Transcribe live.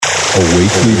A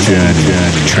weekly journey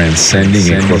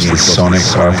transcending across the sonic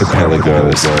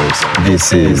archipelagos.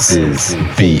 This is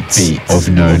Beats of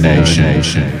No Nation.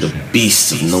 The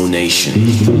Beast of No Nation.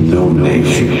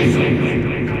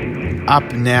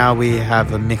 Up now we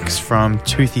have a mix from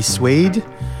Toothy Swede.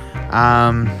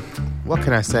 What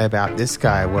can I say about this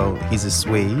guy? Well, he's a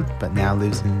Swede, but now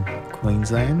lives in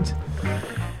Queensland.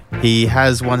 He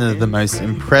has one of the most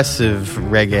impressive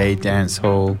reggae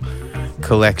dancehall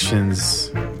collections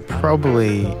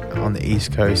probably on the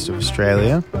east coast of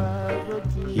Australia.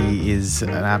 He is an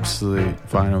absolute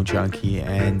vinyl junkie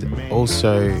and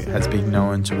also has been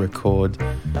known to record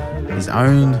his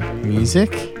own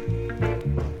music.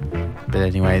 But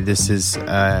anyway, this is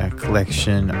a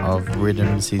collection of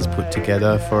rhythms he's put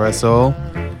together for us all.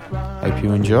 Hope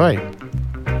you enjoy.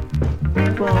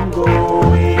 From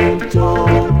going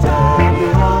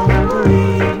totally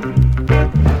hungry,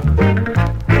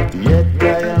 yet I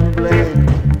am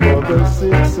blamed for the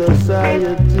sick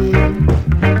society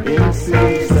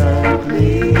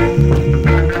incessantly.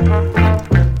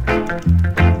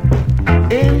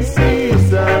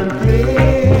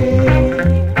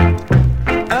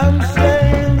 I'm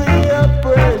saying the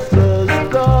oppressor's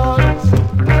thoughts,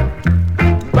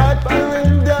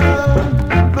 battering down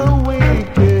the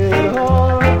wicked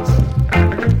hearts,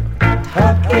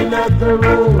 hacking at the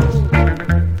roots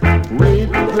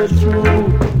with the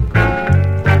truth,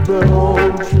 the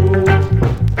whole truth,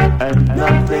 and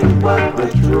nothing but the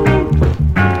truth.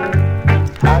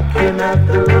 Hacking at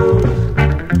the roots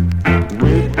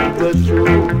with the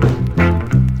truth,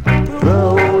 the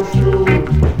whole truth,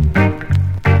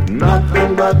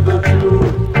 nothing but the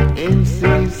truth,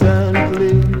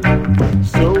 incessantly,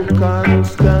 so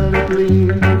constantly,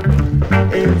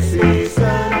 incessantly.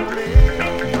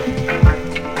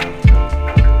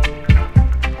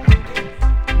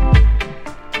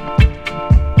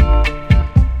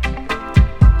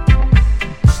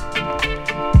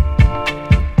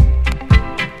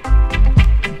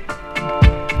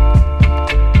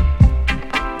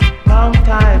 Long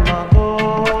time ago,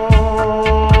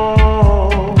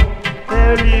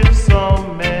 there lived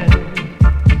some men,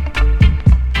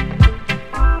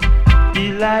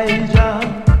 Elijah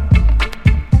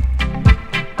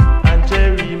and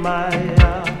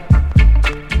Jeremiah,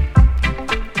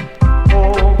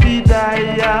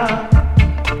 Obadiah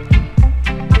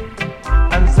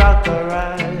and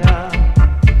Zachariah.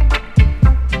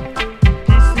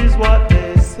 This is what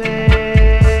they say,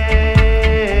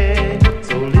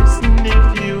 so listen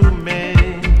if you may.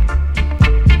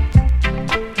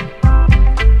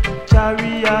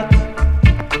 Chariot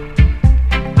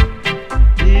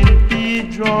will be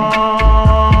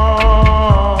drawn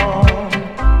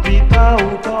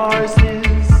without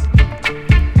horses,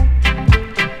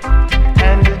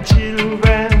 and the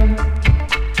children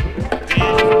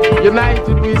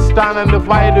United we stand and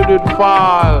divided we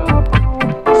fall.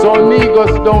 So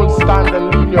niggas don't stand and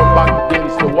lean your back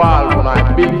against the wall when I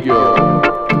beg you.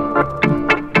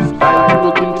 It's time to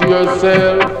look into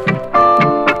yourself.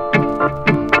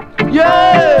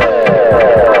 Yeah!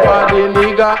 For the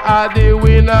nigga are the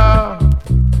winner,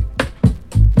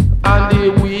 and the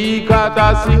weak are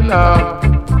the sinner.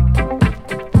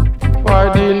 For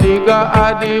the nigga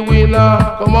are the winner,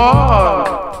 come on,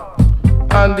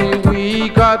 and the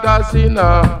weak are the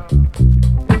sinner.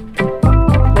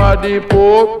 For the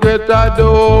Pope get a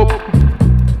dope,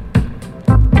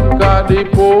 cause the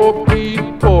Pope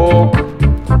beat Pope.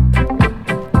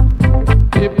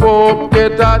 The Pope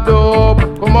get a dope,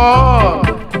 come on,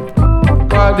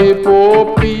 cause the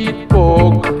Pope beat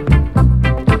Pope.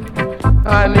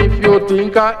 And if you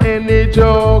think of any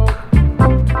joke,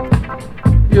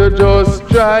 you just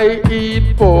try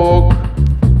eat pork.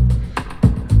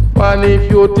 And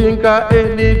if you think of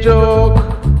any joke,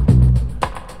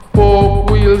 Pope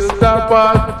will stop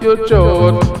at your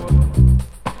throat.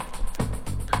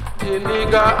 The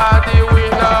nigga are the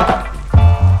winner.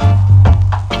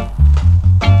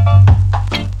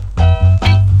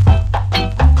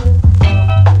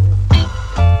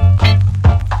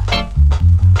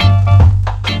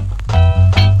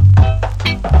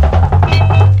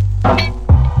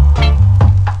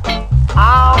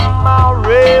 I'm a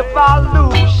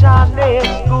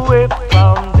revolutionist away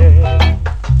from there.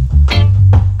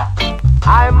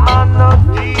 I'm on a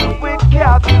deal with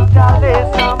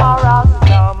capitalism or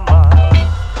Rastaman.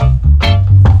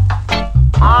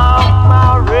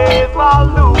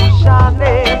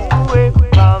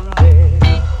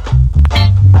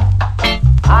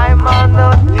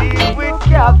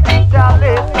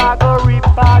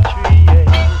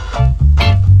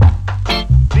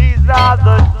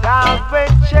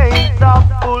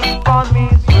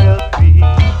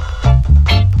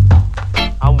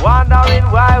 wondering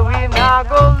why we not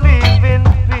go live in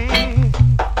peace.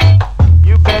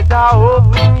 You better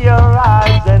open your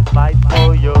eyes and fight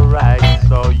for your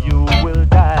rights, or you will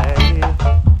die.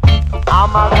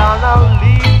 I'm gonna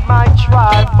leave my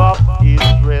tribe of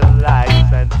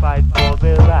Israelites and fight for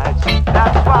their rights.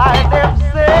 That's why they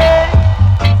say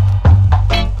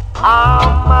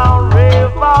I'm a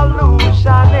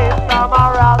revolutionist, I'm a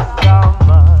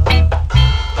Rastaman.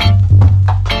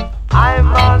 I'm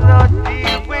gonna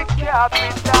deal with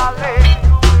capitalism.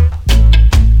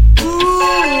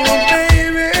 Ooh,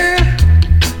 baby,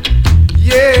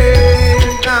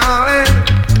 yeah, darling.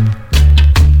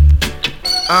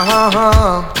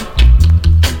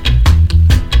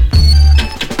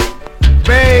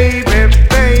 Baby,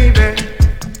 baby,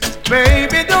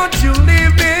 baby, don't you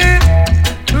leave me.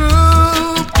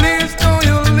 Ooh, please don't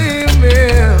you leave me.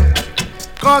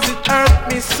 'Cause it hurt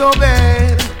me so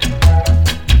bad.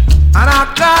 And I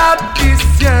got this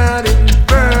yearning,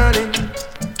 burning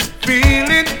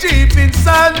feeling deep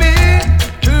inside me.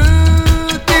 Ooh,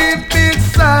 deep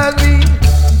inside me.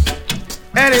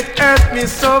 And it hurt me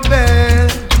so bad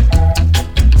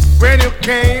when you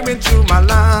came into my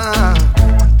life.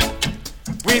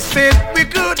 We said we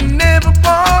could never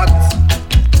part,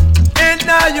 and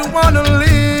now you wanna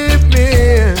leave me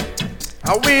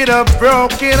with a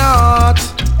broken heart.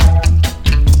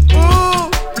 Ooh,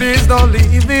 please don't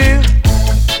leave me.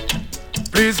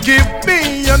 Please give me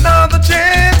another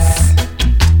chance.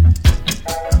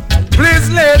 Please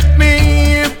let me,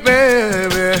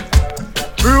 baby,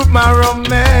 prove my romance.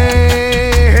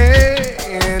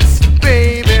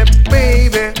 Baby,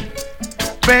 baby,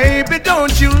 baby,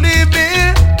 don't you leave me.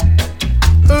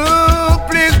 Oh,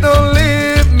 please don't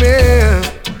leave me.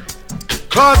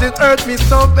 'Cause it hurt me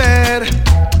so bad.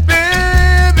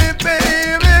 Baby,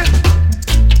 baby,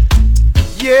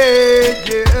 yeah,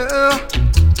 yeah.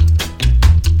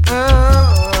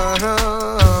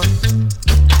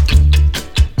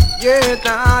 Yeah,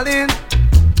 darling,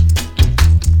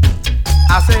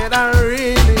 I said I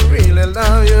really, really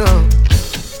love you.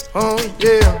 Oh,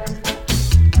 yeah.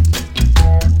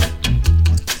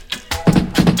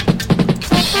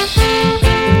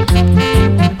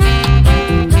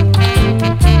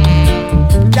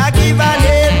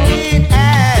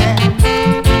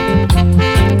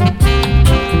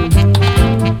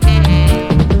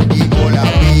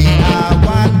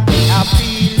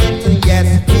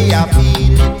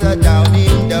 Down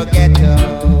in the ghetto,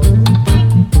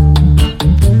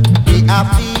 we are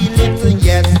feel it,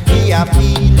 yes, we are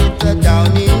feel it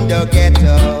down in the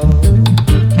ghetto.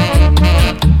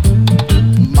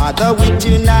 Mother with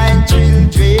you 9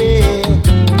 children,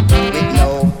 with no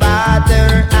father,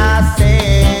 I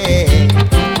say,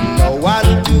 no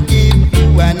one to give you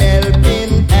an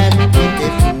helping hand, with the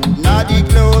food, not the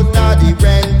clothes, not the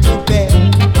rent to pay.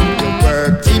 You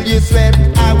work till you sweat,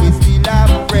 and we still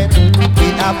have bread.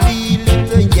 I feel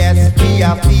it, yes, we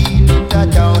are feel it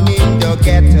down in the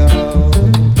ghetto.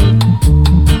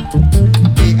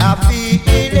 We are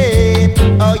feel it,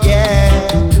 oh yeah,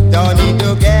 down in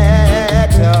the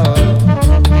ghetto.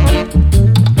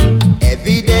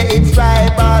 Every day it's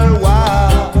tribal war.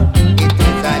 It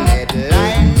is an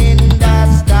headline in the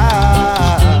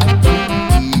star.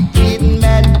 Wicked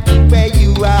men, where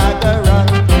you are the run.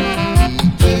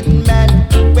 Wicked men,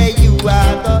 where you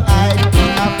are the hide.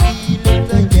 I feel it,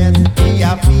 yes,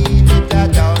 I feel it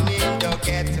down in the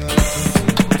ghetto.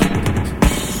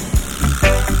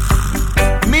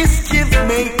 Mischief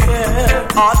maker,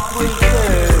 heartbreaker.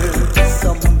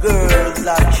 Some girls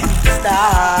are cheap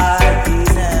starting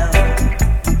now.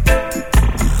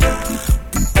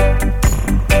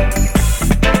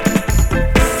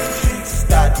 Cheap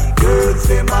study girls,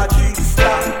 them are cheap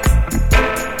star.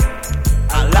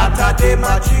 A lot of them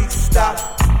are cheap star.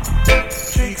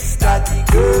 Cheap study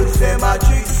girls, them are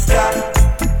cheap star.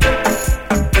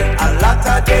 A lot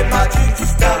of them are cheap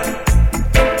star.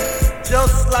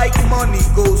 Just like money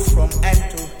goes from hand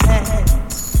to hand,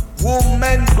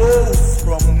 woman goes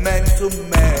from man to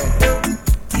man.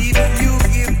 If you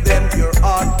give them your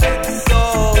heart and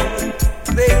soul,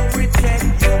 they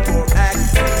pretend you were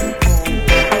acting cool.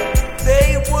 They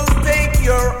will take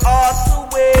your heart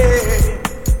away.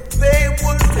 They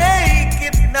will take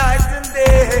it night and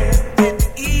day. And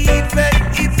even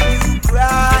if you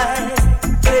cry,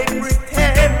 they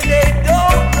pretend they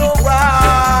don't know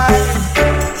why.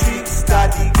 Trick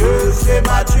study girls, them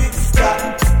a trick star.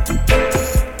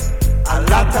 A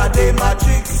lot of them a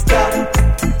trick star.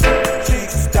 Trick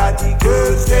study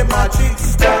girls, them a trick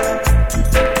star.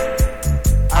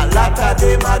 A lot of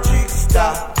them a trick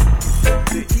star.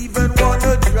 They even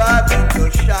wanna drive you to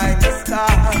shine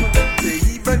star. They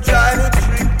even try to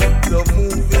trick the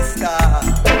movie star.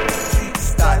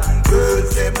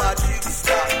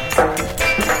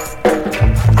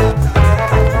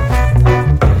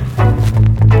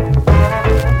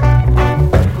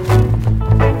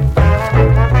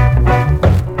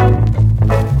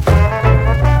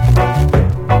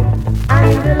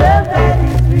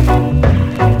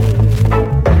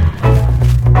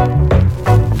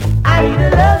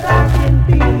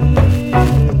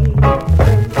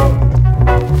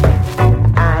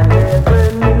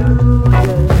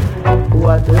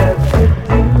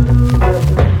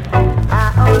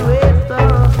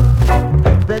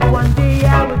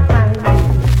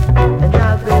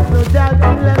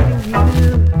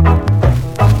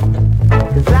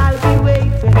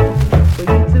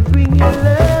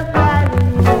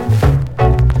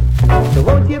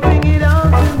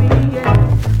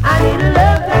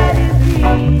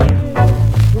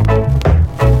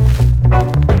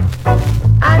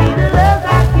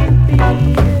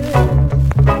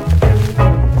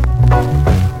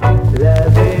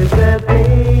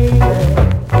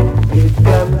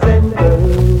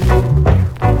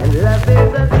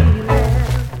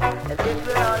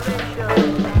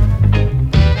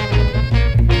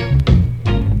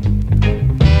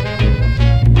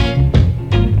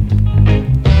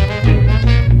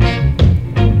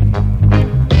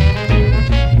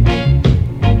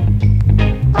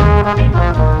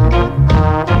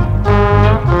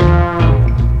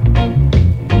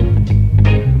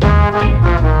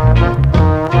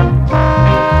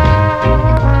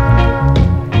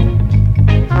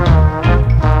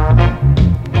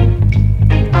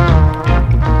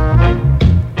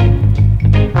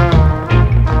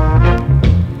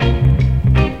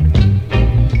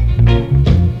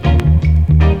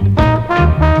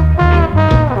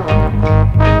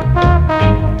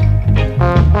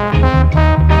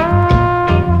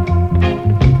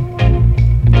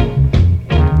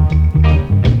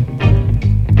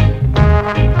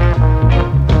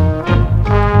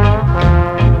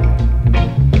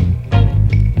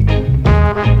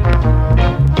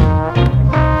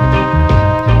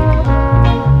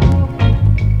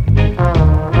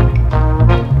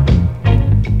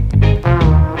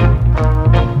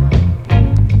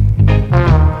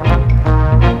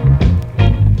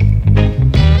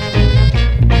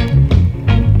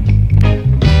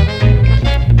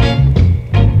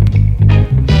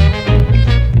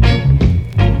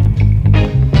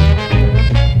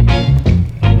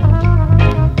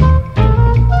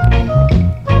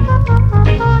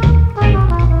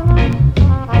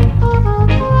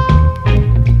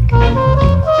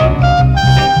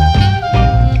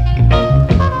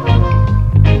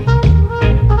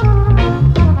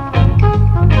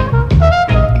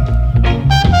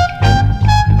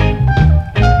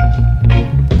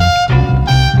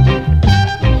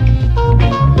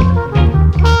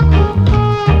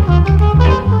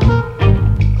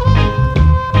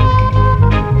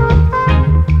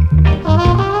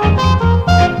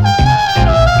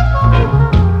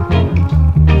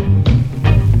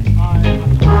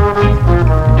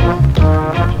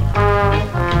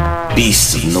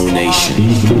 Beast of no nation.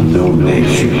 Beast of no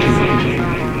nation.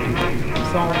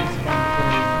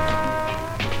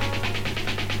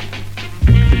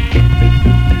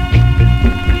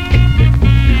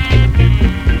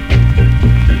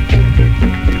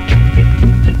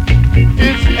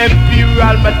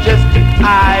 Imperial majestic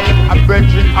eye, a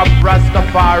brethren of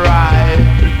Rastafari.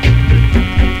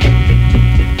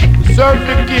 Serve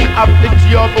the king of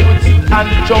Ethiopia with on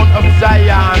the throne of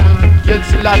Zion, Yet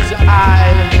Selassie I.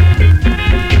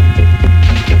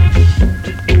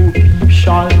 Who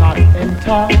shall not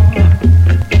enter?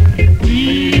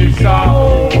 These are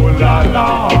all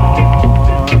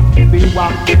along. We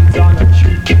walk on a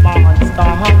tree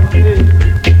monster,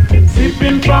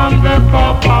 sipping from the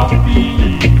cup of tea.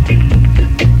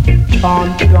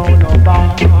 Chant down of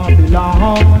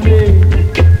Babylon,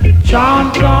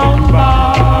 chant down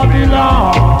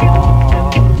Babylon.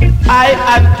 I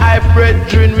and I,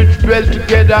 brethren, which dwell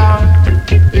together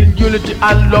in unity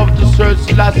and love to serve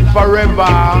Selassie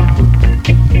forever.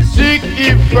 Seek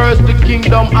ye first the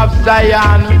kingdom of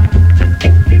Zion,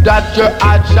 that your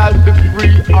heart shall be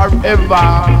free forever.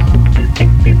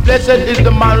 Blessed is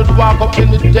the man who walk up in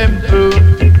the temple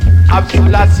of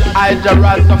Selassie I, the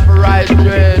Rastafari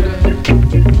dread.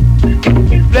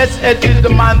 Blessed is the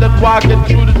man that walketh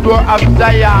through the door of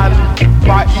Zion,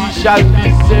 for he shall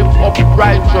be safe up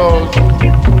righteous.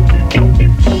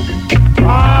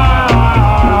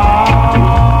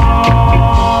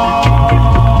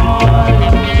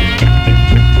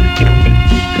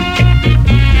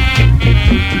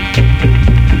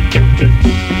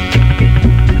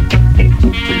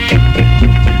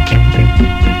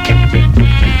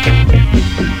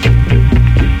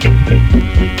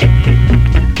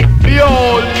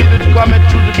 Coming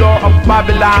through the door of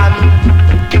Babylon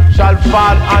shall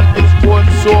fall on its own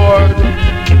sword.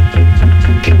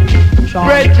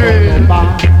 Brethren,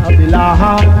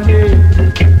 Babylon,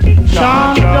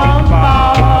 chant down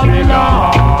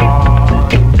Babylon,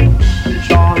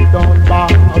 chant down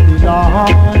Babylon,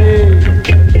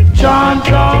 chant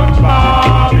down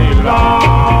Babylon.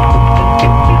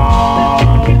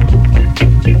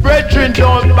 Brethren,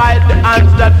 don't bite the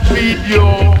hands that feed you.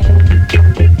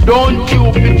 Don't you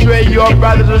betray your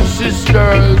brothers and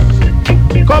sisters.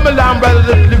 Come along, brothers,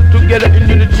 and live together in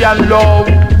unity and love.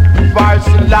 For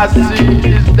Selassie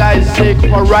is thy sake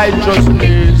for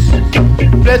righteousness.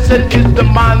 Blessed is the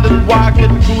man that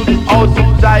walketh through the house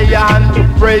of Zion to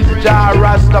praise Jah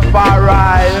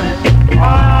Rastafari.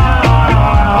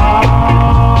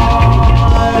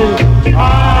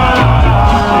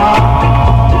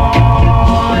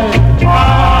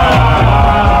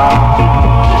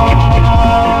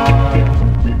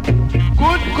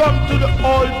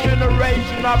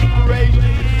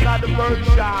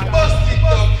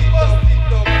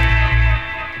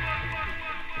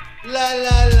 La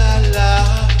la la la.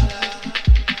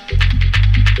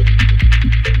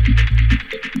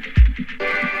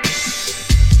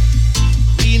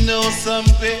 We know some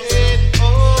great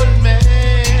old men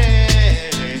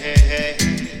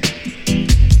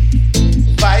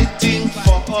fighting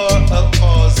for a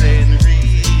cause and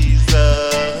reason.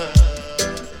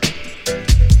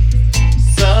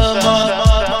 Some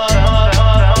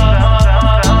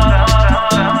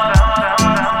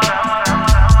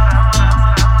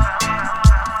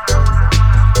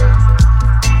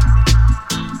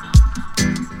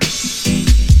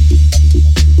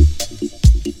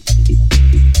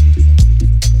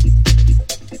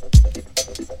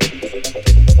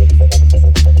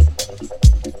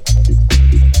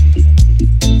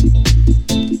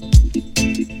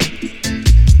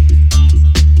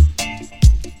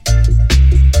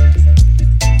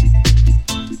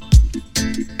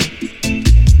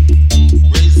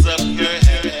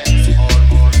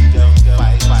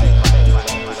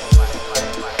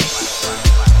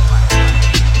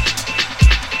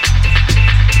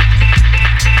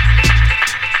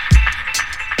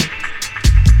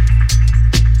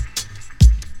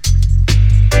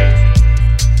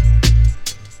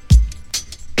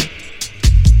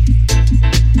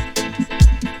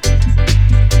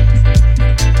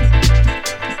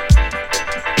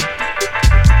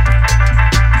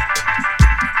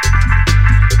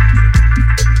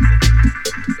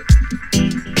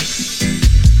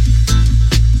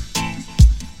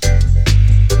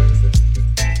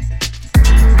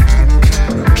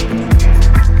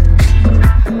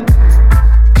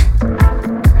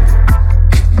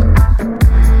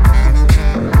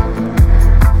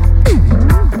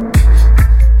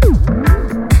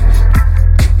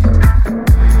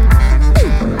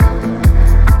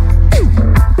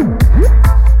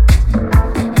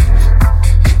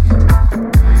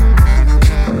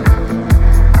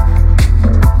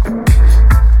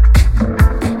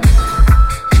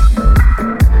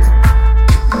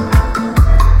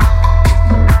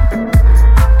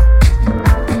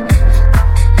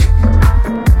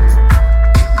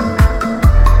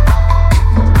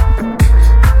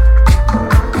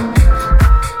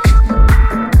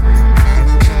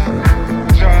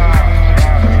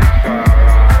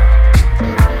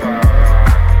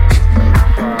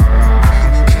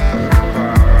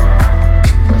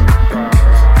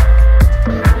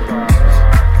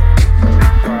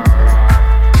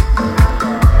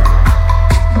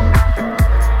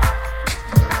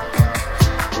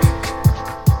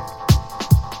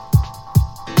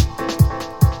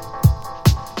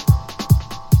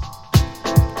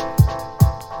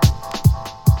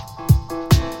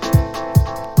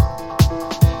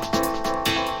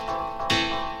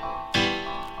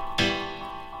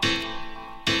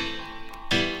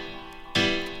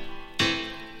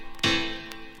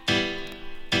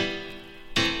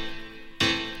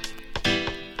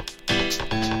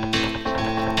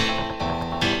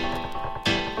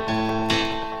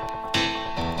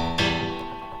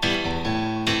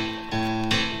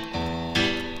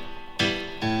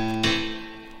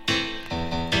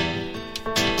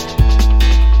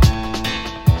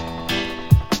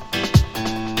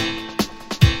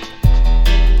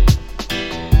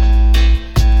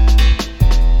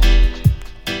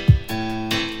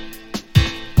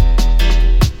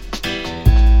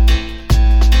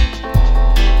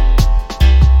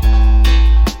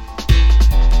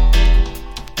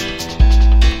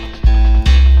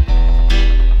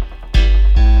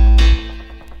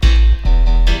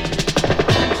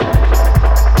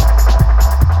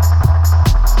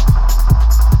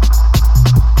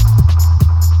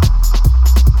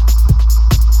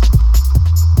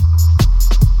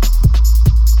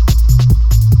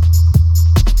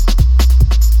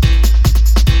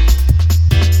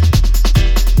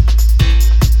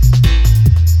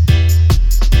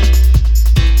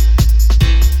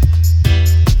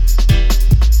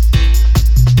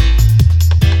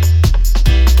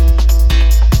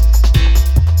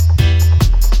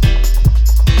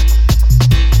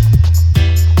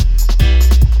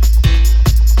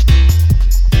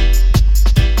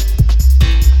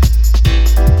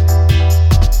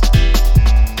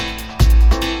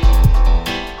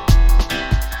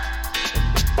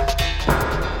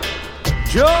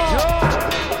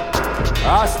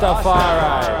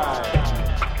Rastafari.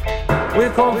 We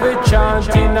come for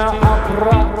chanting a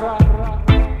opera,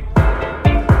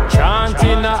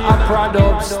 chanting a opera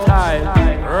dub style.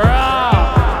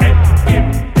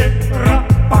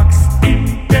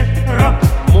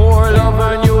 More love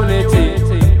and unity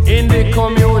in the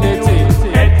community.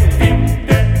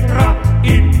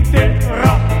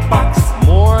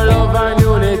 More love and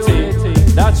unity.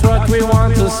 That's what we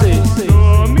want to see.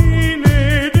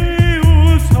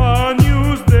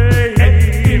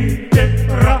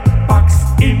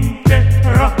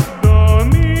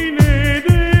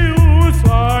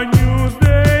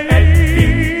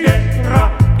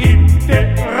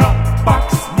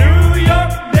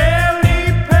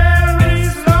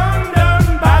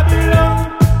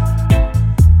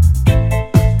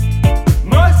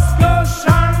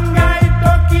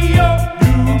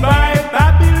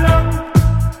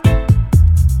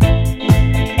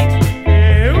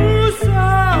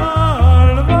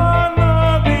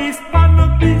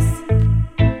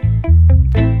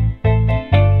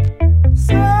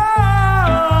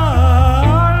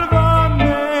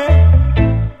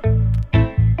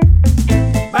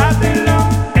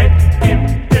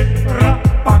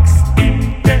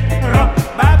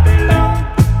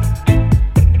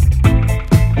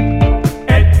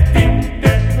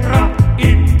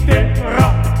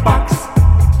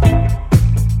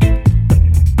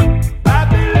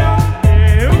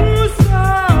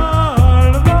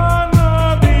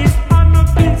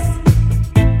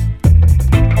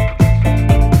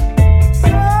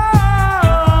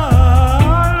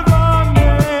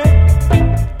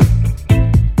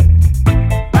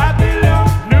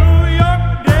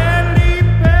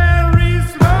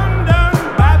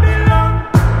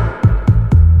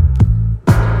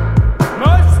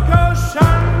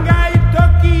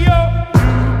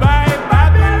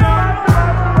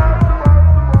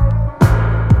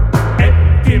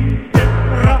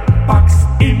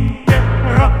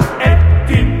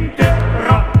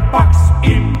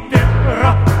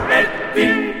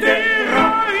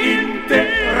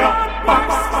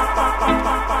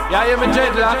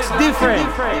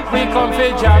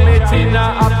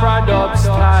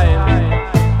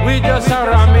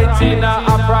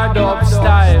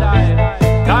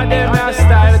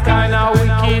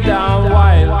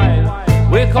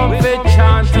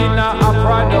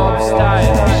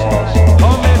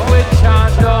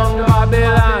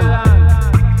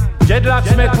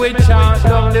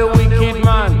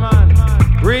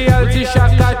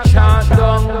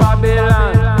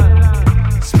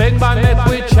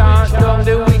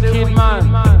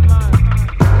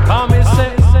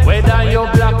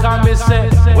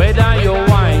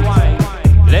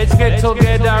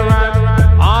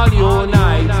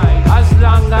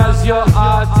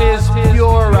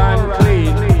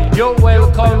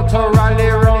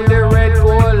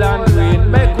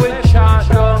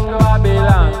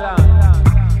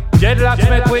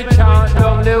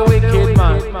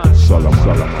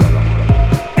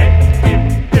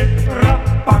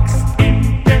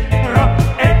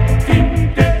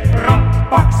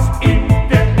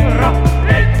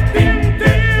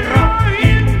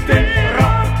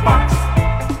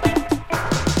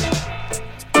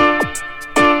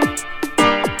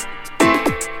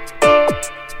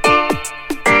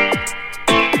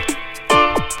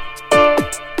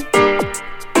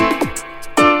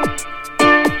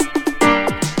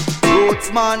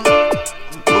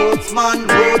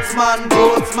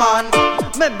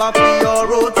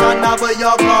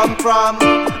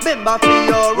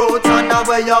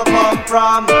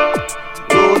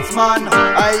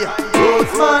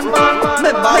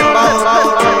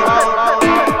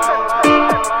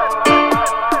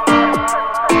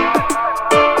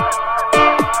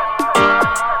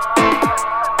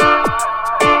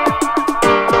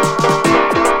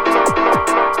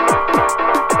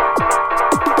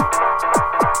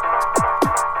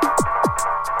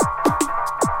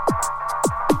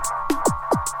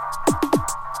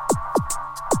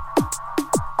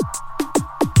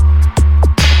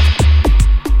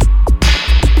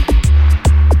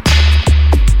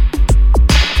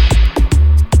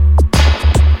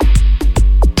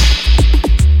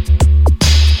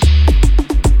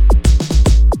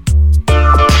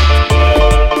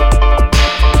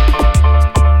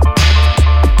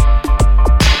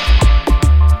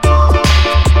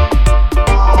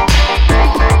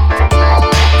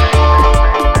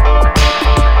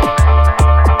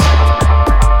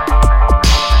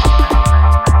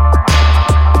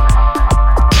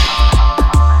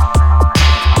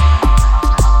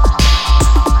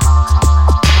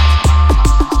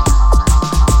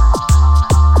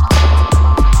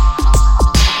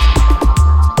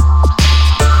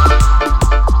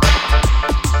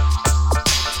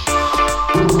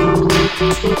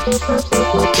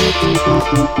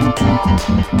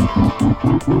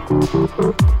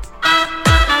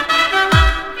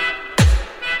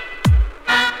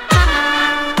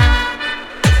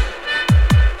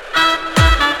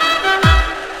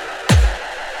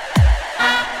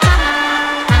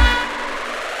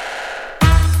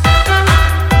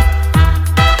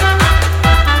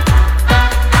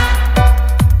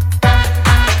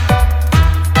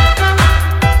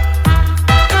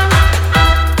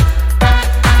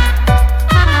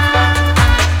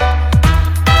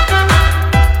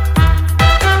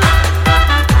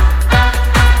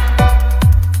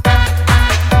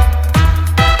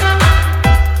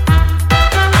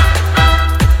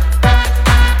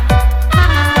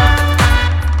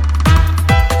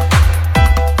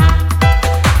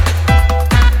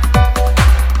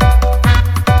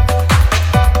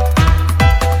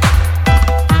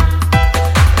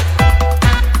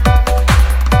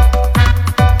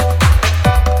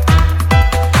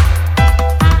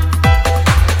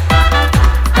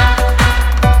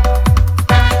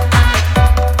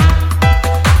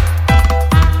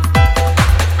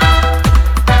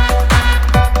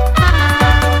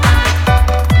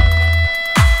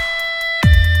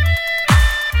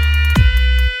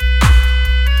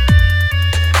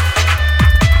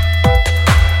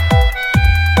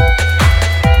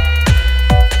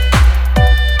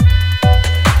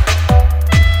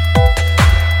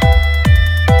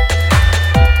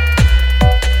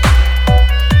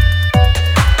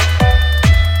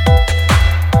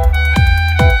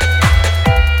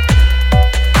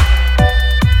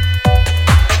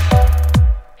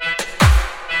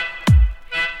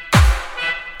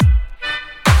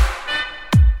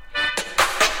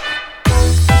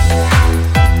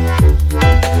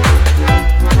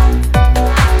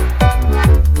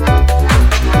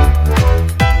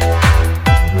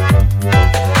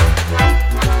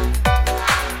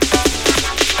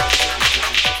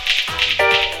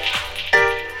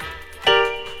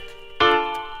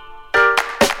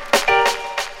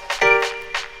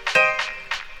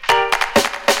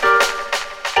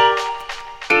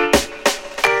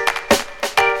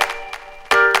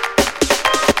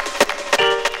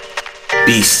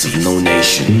 Beast of no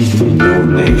nation. No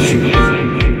nation.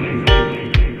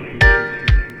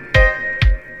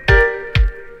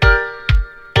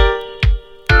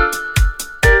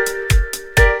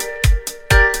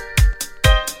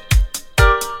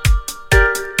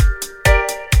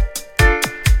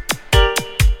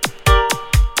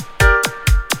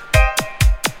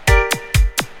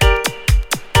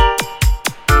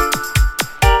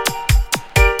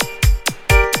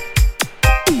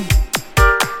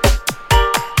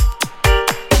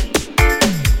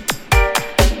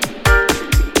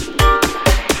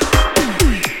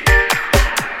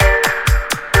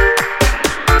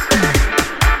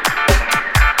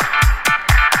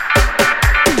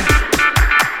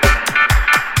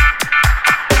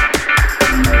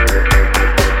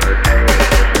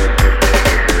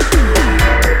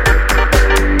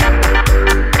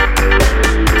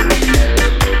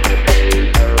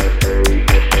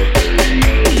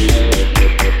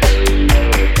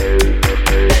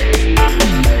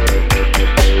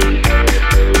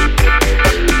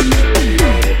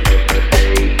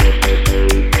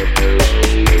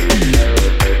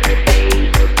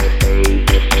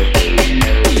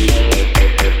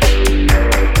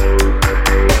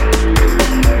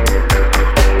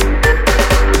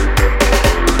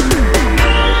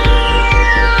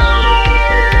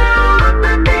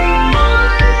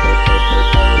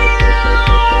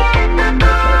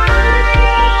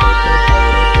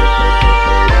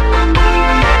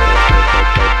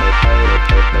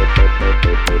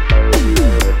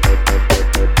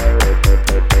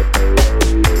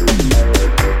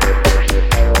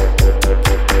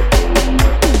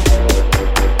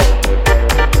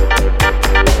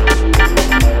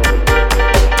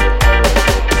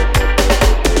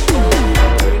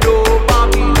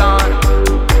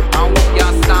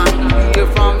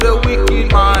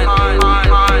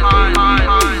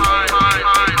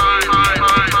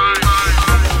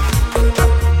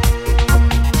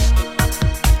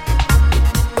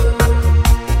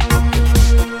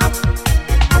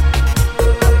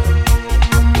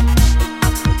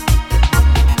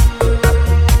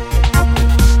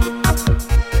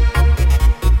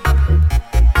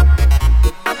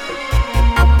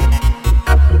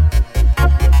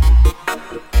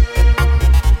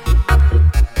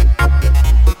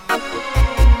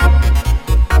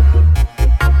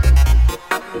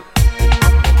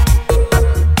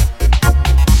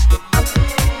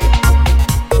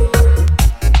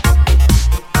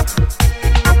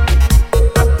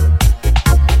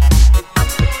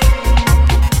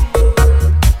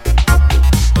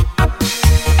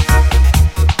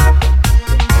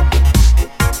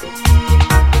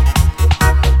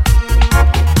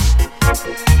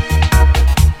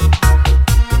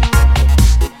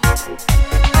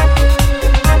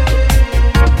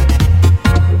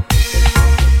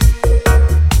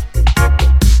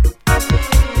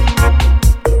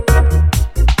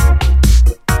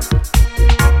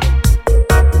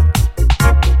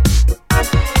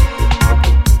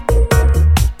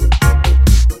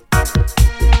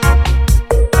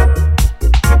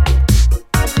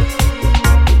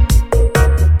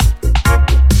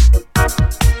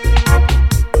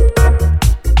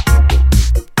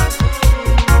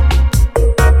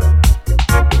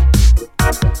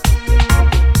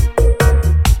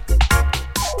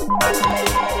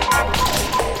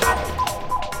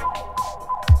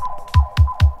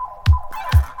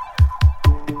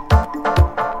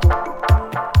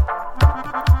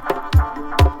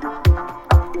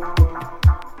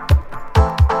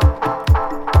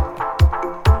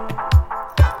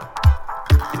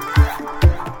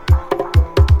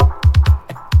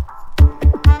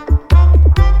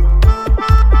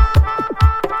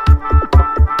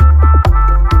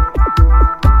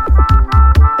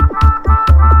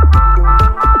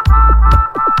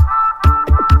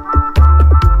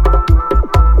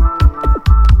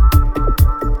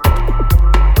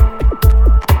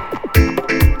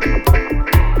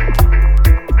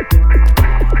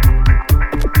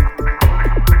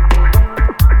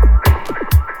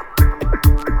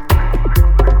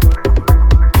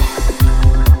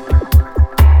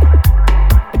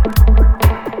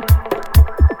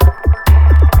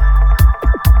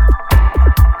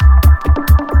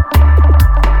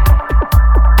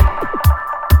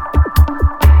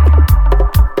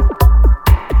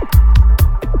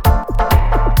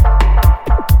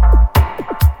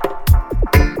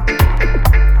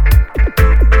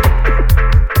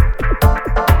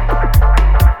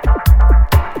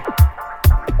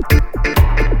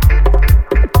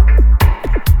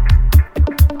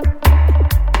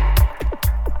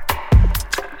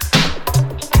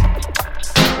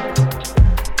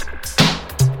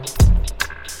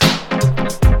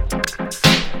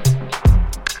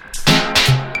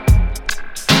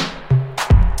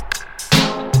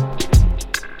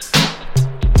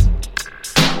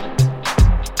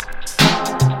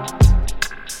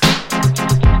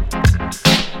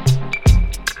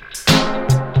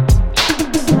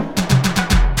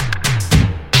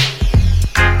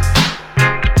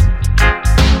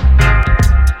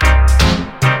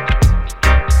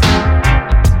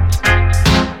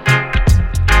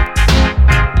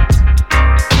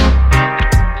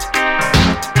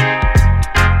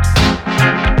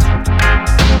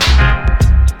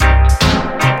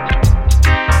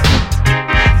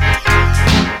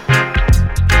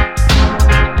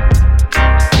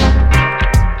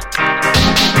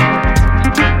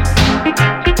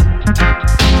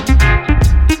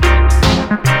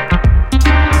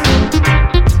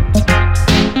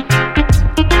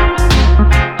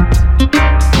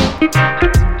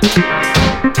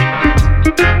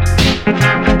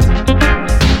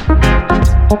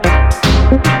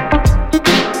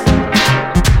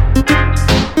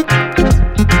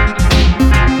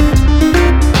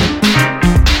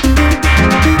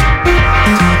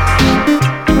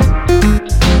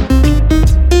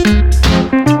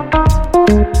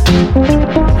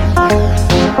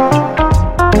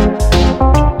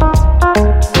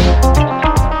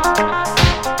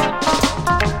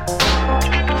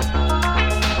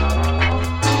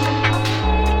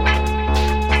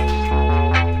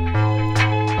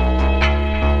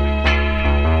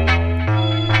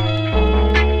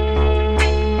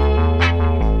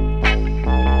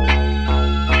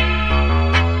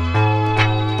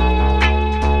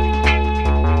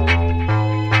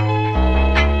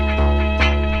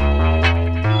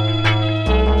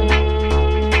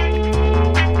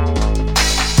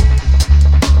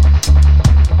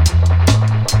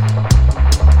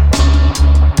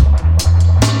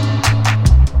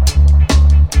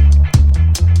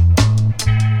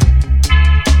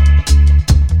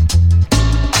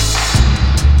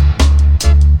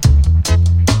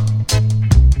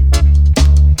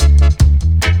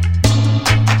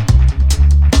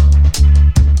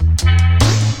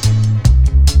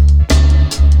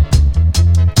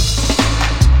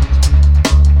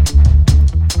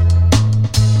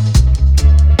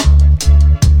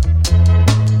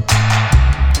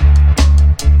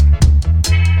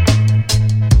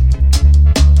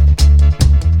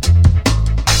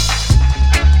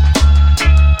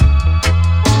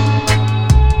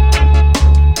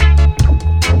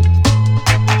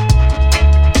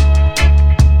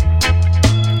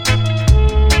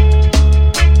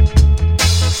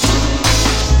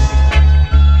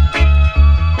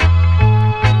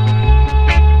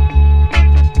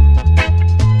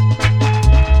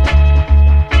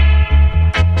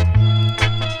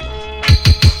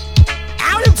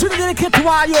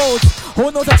 my youth. Who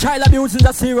knows a child abuse is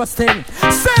a serious thing?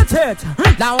 Set it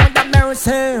now on the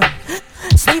mercy.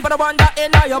 Sleep on the wonder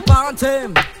in your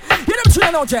panty. You them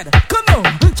train out jet. Come on.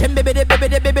 Jim baby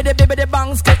the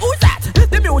bangs. Who's that?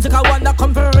 The music I wonder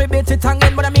come from ribbit it tongue,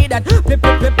 but I mean that. Pip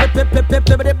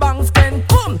the bangs can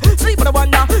come. Sleep on the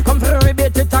wonder come from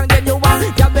ribbit it tongue. You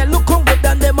want girl they look good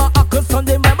than them a hackers on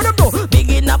them. But them do big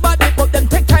in a body but them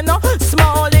take time now.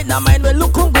 Small in a mind we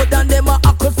look good than them a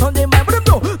hackers on them. But them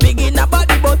do big in a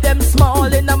body but them small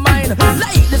in a mind.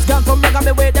 Like this girl from Mega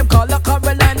me where them call her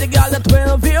Caroline. The girl at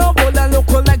 12 year old and look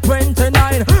like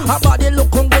 29. Her body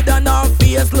look good and her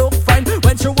face look fine.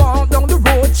 When she walk down the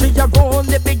road she a roll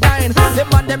the big line. Them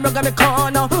man them look at me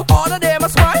corner. All of them a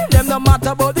smile. Them no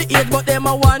matter about the age but them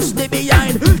a watch the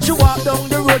behind. She walk down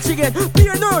the road she get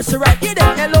pure nursery right. Get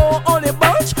them hello on the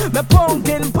bunch. Me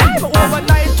pumpkin pie my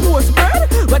overnight toast bread.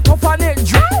 But tough on it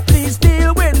dry. Please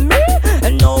deal with me.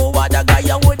 And no other guy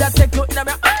I woulda take you in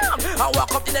my arm. I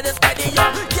walk up into the sky the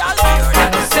young girl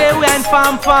here. Say we ain't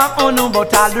far oh no,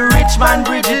 but all the rich man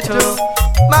bridge it too.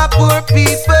 My poor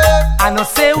people. I know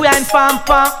say we ain't far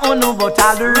oh no, but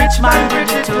all the rich man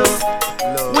bridge it too.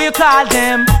 We call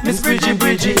them Miss Bridgie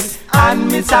and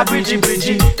Miss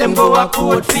Bridgie. Them go a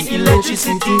code for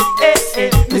electricity.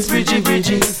 Miss Bridgie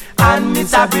and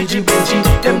Miss Bridgie.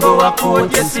 Them go a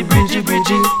code, yes, Bridgie.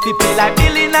 People like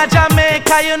Billy in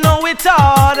Jamaica, you know it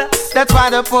all. That's why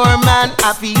the poor man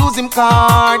have to use him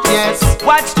card, yes.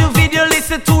 Watch the video,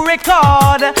 listen to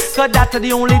record. So that's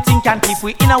the only thing can keep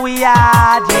we in our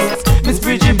yard, yes. Miss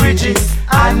Bridgie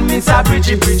and Miss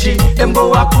Bridgie. Them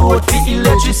go a code for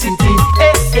electricity.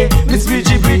 Miss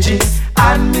Bridgie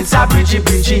and Miss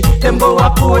Bridgie. Them go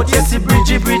a code, yes,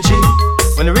 Bridgie.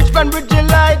 When the rich man bridge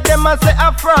light, them a say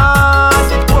a fraud.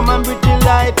 The poor man bridge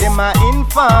light, them a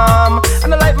infam.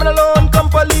 And the light man alone come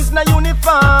police na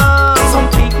uniform. Some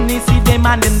picnic see them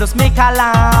and them just make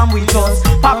alarm. We just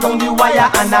pop on the wire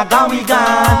and a gun we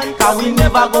gone. Cause we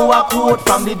never go a court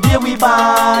from the day we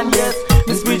born. Yes,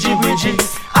 Miss Bridgie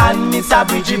and Miss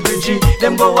Bridgie.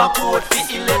 Them go a court for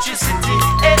electricity.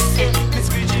 Miss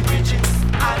Bridgie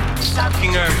and Miss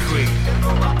King Earthquake.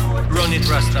 Run it,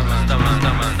 Rastaman. Them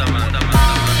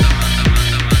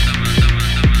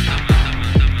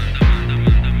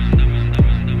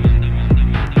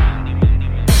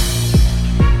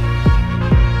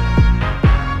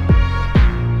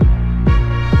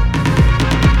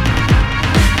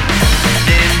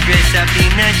dress up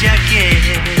in a jacket.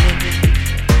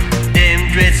 Them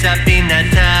dress up in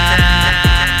a tie.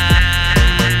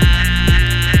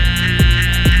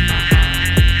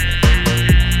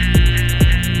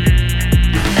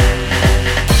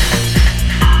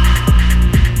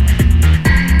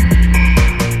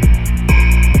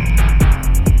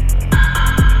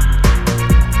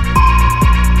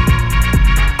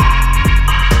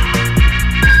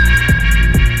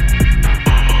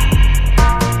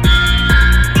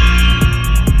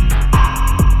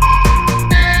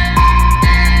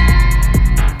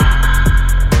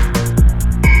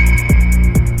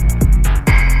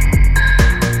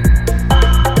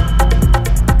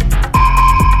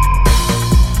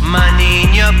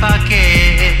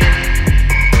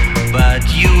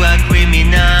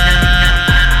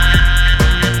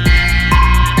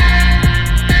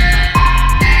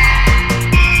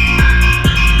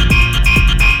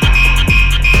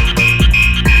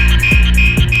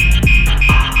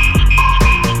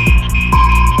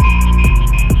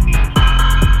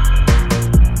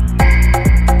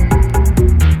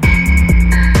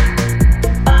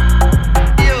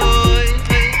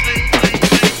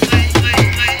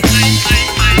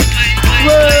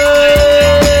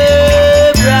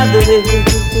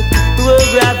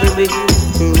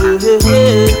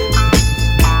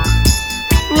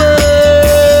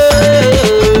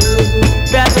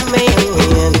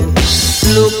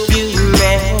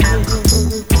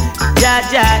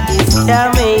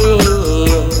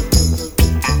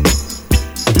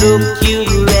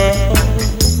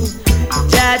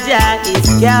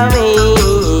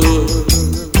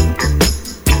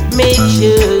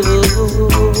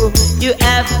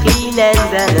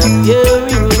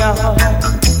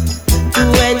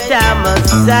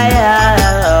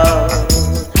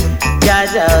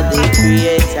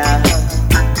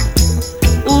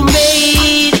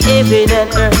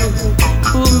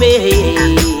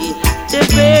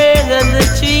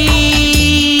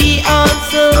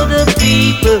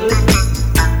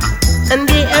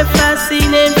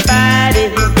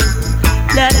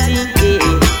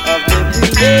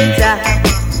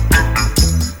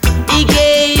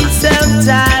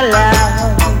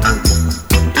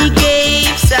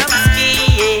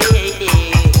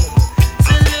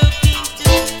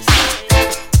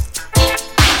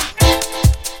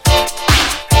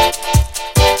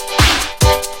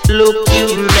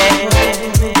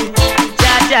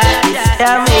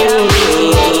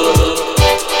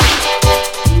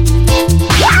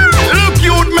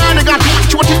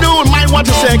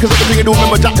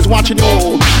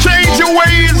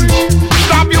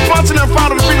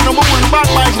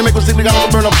 to make us think we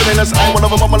gotta burn up in this eye. One of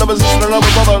them, my lovers, sister,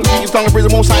 another brother. He's tongue and praise the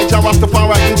most high, Jah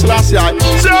Rastafari, King Selassie.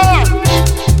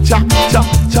 Cha, cha,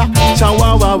 cha, cha,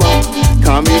 wow, wow, wow.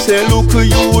 Come me say, look a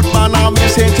youth man, and me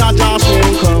say, Jah Jah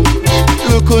soon come.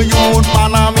 Look a youth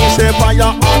man, and me say, fire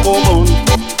and go burn.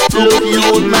 Look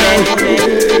youth man,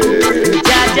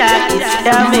 Jah Jah is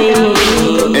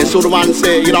coming. And so the man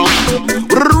say, you know,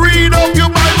 read up your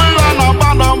Bible and no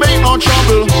bother make no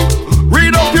trouble.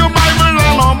 Read up your Bible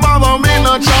and no bother make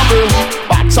no trouble.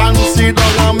 Bats and sit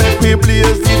down and make me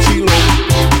blaze the chillum.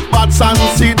 Bats and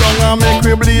sit down and make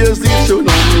me blaze the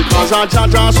chillum. Cause a Jah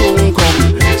Jah soon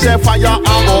come. Say fire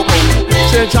and go come.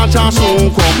 Say Jah Jah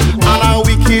soon come. And a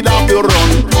wicked have you run.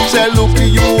 Say look the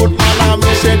youth man and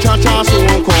me say Jah Jah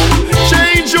soon come.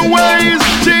 Change your ways,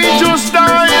 change your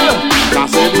style. I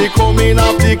say the coming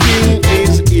of the king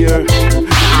is here.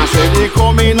 I say the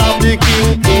coming of the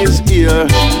king is here.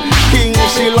 King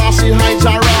Selassie, high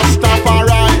Jah Rastafari.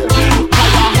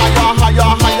 Higher, higher,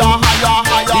 higher, higher, higher,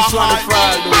 higher. This one is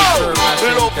fried.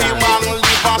 Love you, man.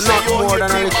 Live and say not more than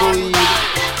a little weed.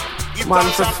 Man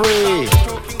for free.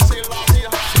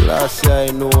 Selassie, I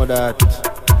know that.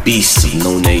 BC,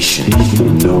 no nation.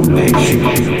 No nation.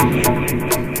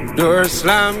 Door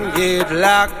slam, gate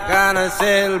lock, and a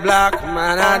cell block.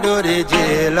 Man, I do the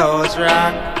jailhouse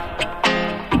rock.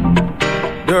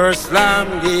 Door slam,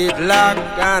 gate lock,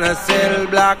 and a cell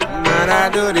block. Man, I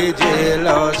do the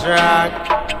jailhouse rock.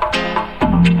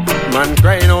 Man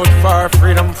crying out for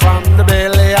freedom from the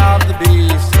belly of the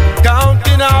beast.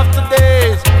 Counting off the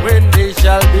days when they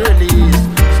shall be released.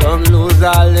 Some lose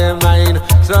all their mind,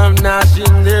 some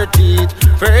gnashing their teeth,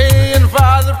 praying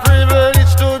for the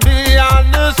privilege to be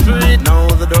on the street. Now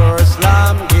the door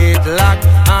slam, gate lock,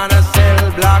 and a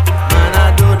cell block. Man,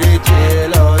 I do the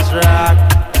jailhouse rock.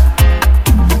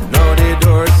 Now the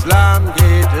door slam,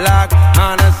 gate lock,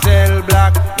 and a cell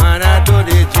block. Man, I do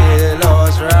the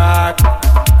jailhouse rock.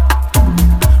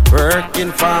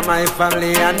 Working for my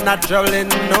family and not troubling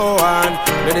no one.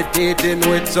 Meditating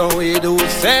with so we do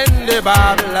send the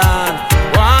Babylon.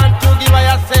 Want to give I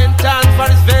a sentence for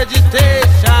this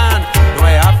vegetation. No,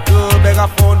 I have to beg a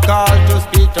phone call to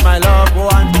speak to my loved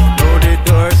one. No, the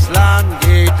door slam,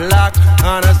 gate lock,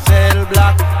 and a cell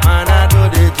block. Man, I do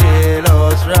the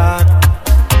jailhouse rock.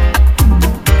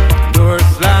 Door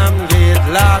slam, gate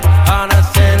lock, and a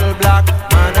cell block.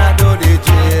 Man, I do the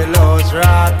jailhouse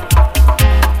rock.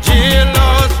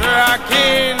 Jailhouse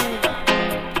rockin',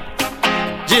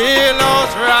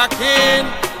 jailhouse rockin',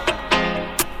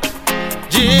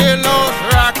 jailhouse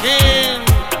rockin',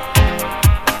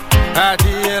 a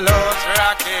jailhouse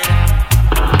rockin'.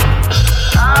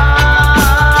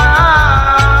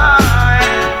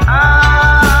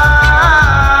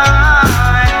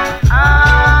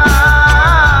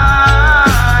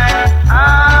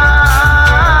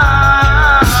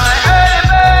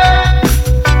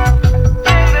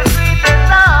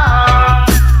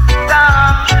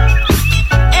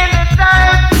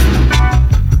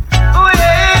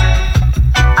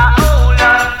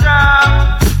 Strong.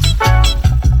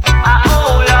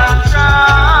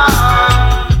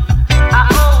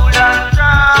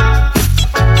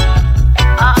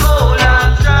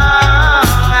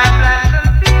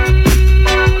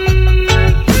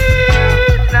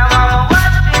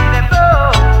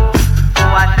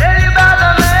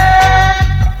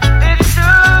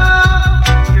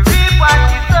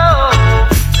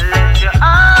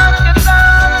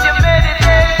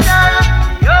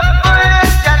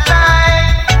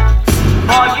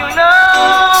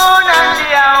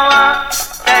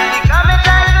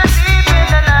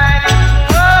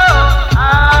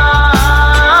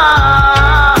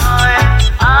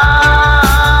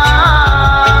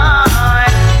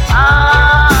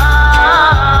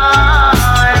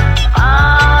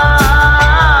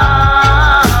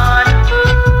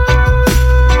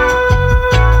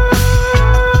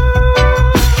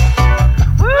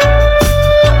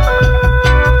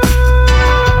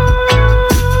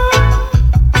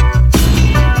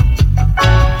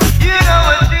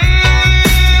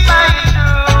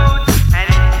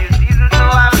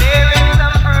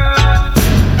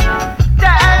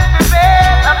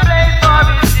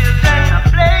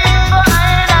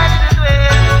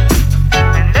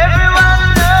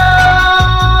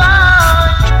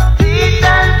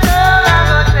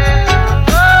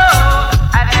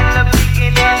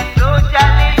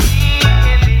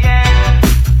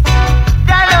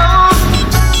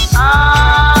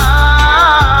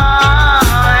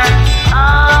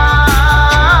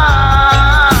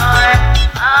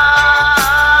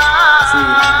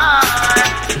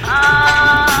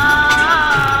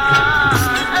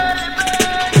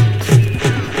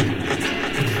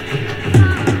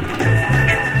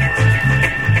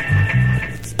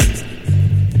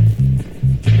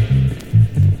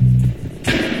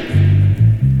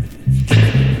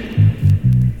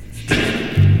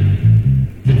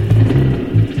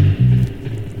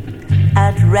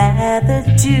 rather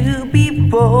to be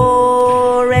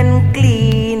poor and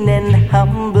clean and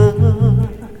humble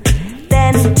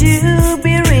than to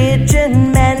be rich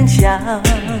in mansions.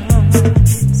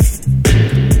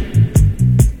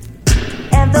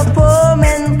 And the poor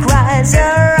man cries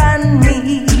around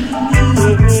me,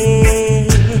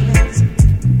 yes,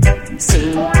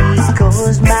 saying he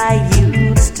caused my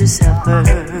youth to suffer.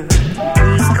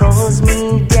 He caused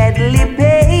me deadly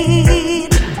pain.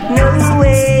 No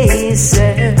way,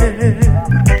 sir,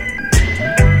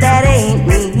 that ain't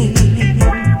me.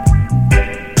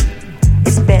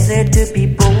 It's better to be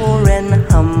poor and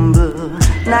humble,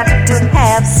 not to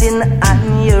have sin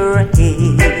on your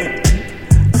head.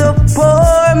 The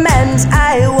poor man's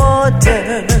eye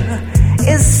water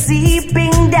is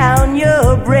seeping down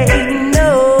your brain.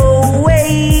 No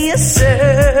way, sir.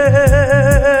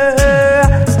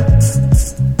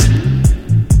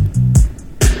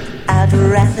 I'd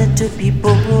rather to be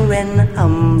poor and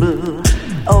humble,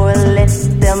 or let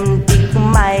them dig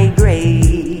my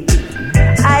grave.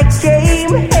 I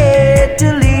came here to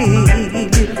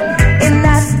live and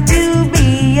not to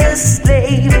be a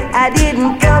slave. I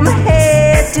didn't come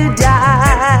here to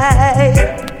die.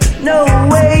 No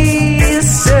way,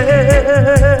 sir.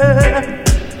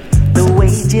 The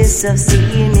wages of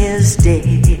sin is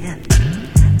death.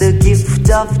 The gift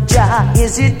of Jah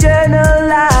is eternal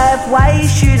life. Why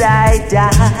should I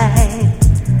die?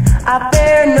 I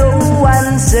fear no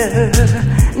one, sir.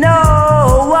 No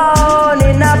one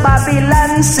in a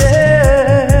Babylon, sir.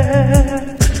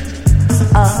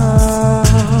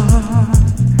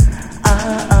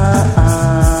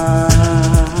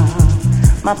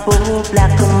 My poor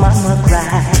black mama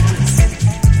cries.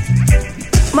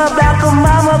 My black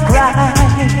mama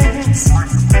cries.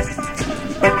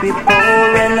 But we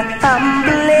poor and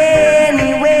humble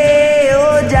anyway,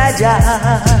 oh Jah Jah.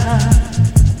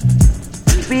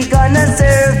 We gonna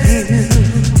serve you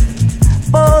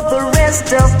for the rest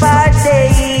of our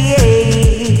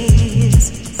days.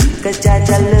 'Cause Jah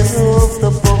Jah love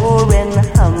the poor and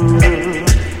humble.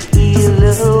 He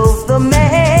love the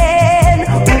man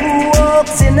who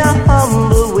walks in a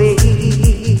humble way.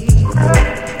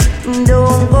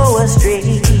 Don't go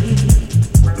astray.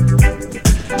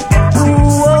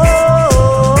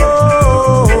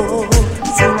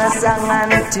 Song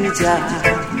unto Jah.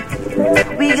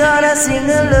 We gonna sing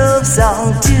a love song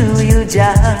to you,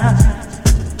 Jah.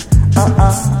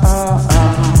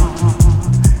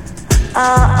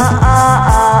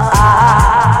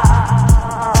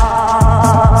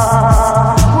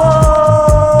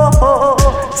 Whoa,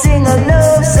 sing a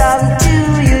love song to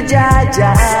you, Jah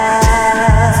Jah.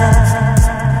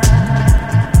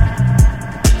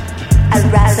 I'd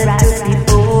rather to be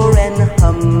poor and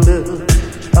humble,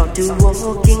 or to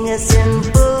walking a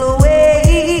simple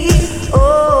way,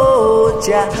 oh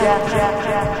Jah.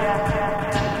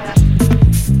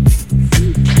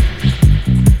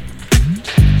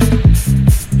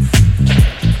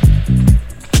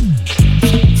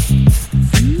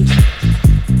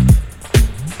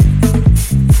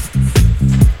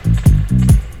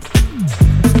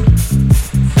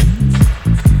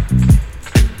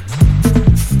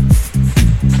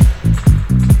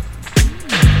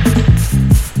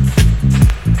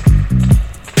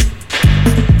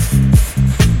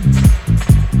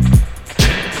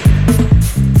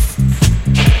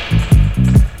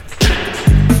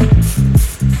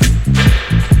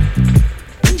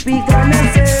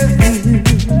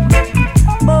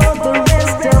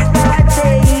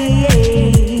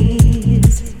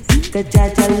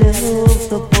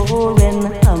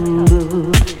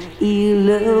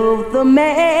 The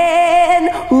man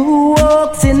who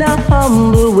walks in a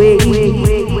humble way.